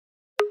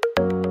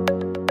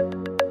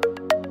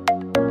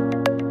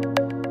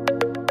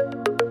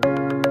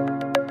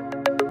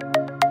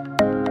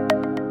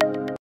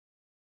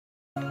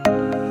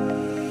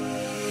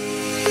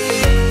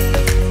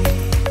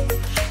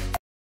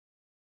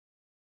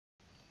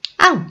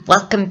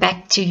Welcome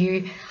back to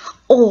you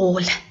all.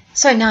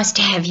 So nice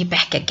to have you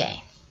back again.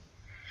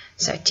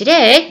 So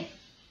today,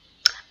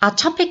 our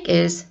topic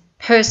is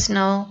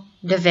personal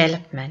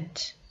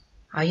development.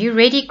 Are you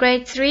ready,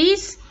 grade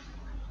 3s?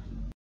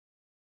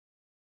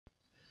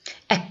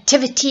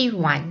 Activity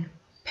 1,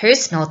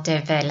 personal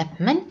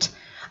development,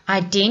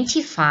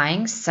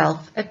 identifying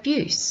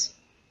self-abuse.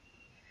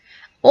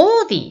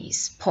 All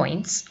these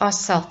points are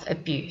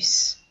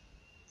self-abuse.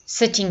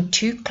 Sitting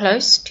too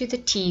close to the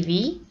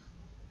TV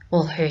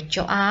will hurt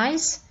your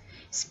eyes.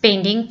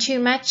 Spending too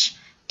much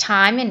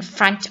time in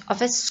front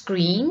of a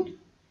screen,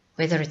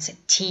 whether it's a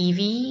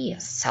TV,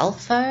 a cell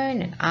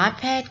phone, an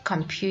iPad,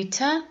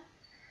 computer.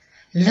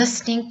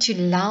 Listening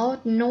to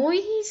loud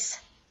noise.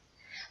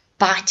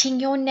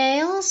 Biting your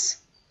nails.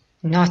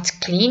 Not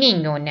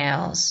cleaning your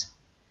nails.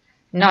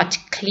 Not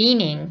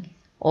cleaning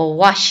or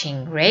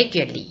washing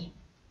regularly.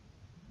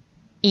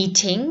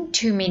 Eating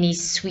too many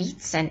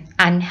sweets and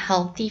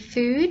unhealthy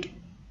food.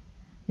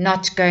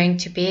 Not going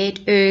to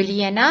bed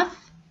early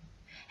enough,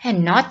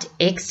 and not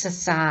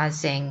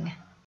exercising.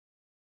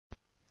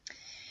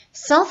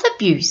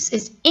 Self-abuse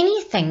is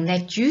anything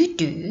that you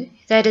do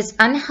that is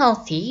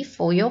unhealthy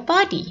for your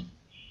body.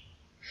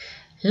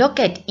 Look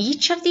at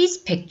each of these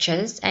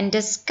pictures and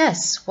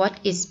discuss what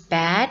is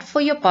bad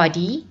for your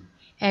body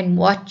and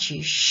what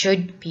you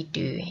should be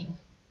doing.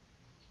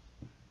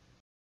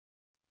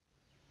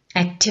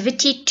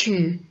 Activity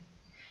 2,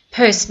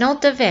 personal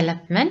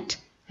development.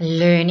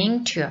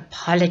 Learning to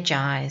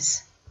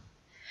apologize.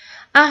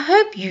 I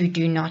hope you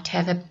do not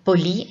have a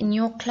bully in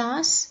your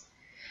class.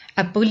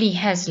 A bully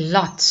has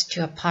lots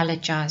to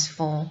apologize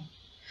for,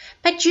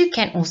 but you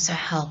can also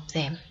help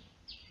them.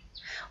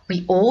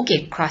 We all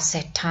get cross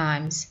at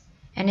times,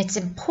 and it's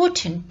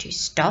important to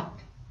stop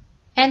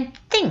and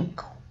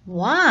think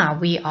why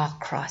we are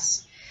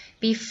cross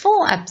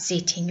before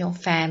upsetting your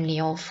family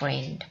or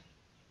friend.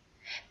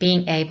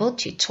 Being able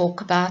to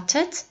talk about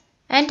it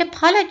and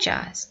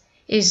apologize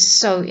is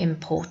so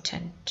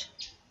important.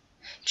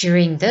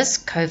 During this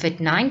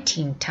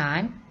COVID-19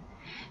 time,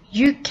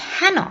 you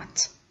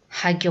cannot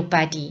hug your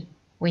buddy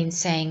when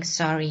saying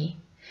sorry.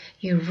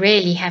 You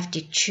really have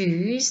to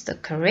choose the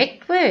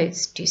correct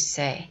words to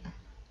say,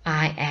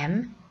 I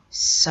am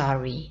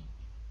sorry.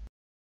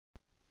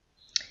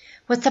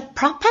 With a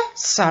proper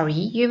sorry,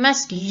 you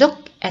must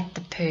look at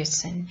the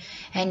person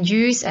and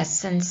use a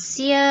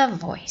sincere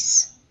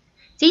voice.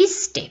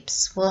 These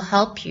steps will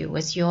help you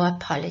with your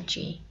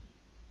apology.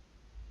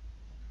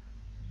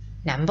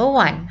 Number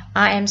 1,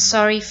 I am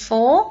sorry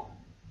for.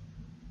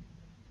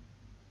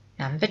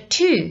 Number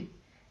 2,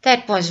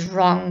 that was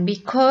wrong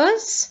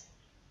because.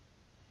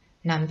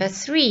 Number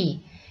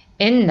 3,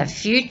 in the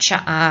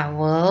future I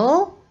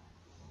will.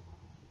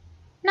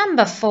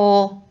 Number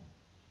 4,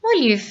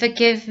 will you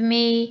forgive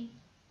me?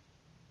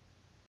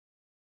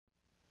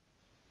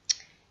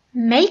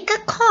 Make a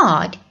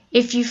card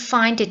if you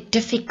find it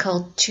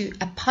difficult to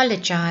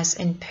apologize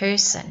in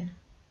person.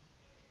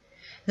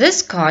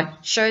 This card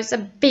shows a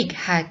big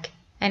hug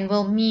and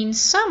will mean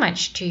so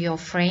much to your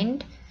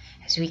friend,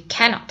 as we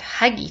cannot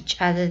hug each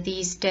other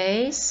these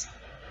days.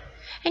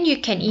 And you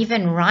can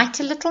even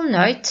write a little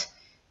note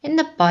in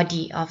the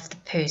body of the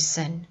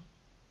person.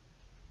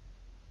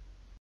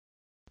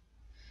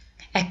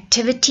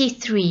 Activity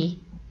 3,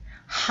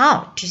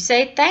 how to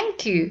say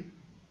thank you.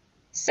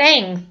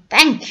 Saying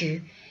thank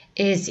you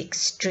is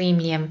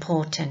extremely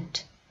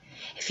important.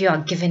 If you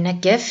are given a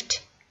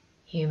gift,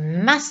 you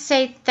must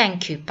say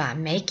thank you by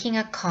making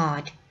a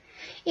card.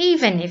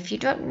 Even if you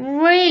don't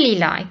really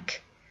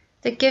like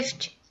the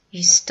gift,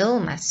 you still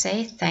must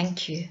say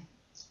thank you.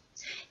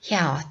 Here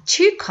are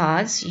 2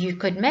 cards you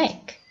could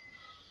make.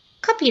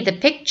 Copy the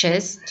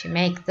pictures to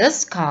make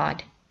this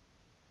card.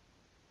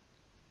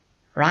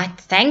 Write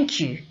thank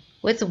you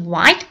with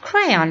white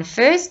crayon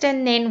first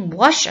and then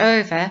wash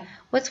over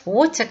with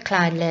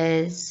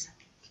watercolors.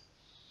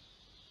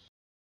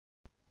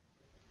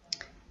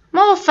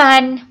 More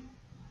fun!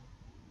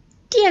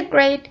 Dear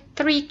grade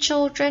 3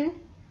 children,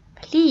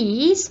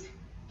 please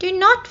do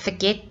not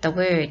forget the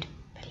word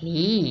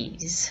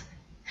please.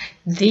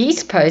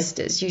 These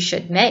posters you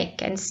should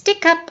make and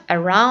stick up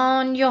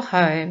around your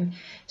home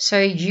so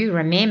you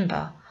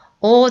remember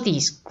all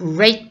these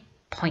great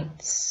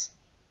points.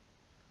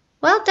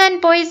 Well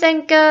done, boys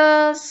and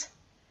girls.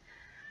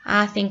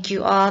 I think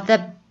you are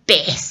the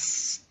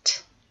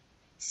best.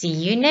 See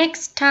you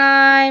next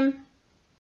time.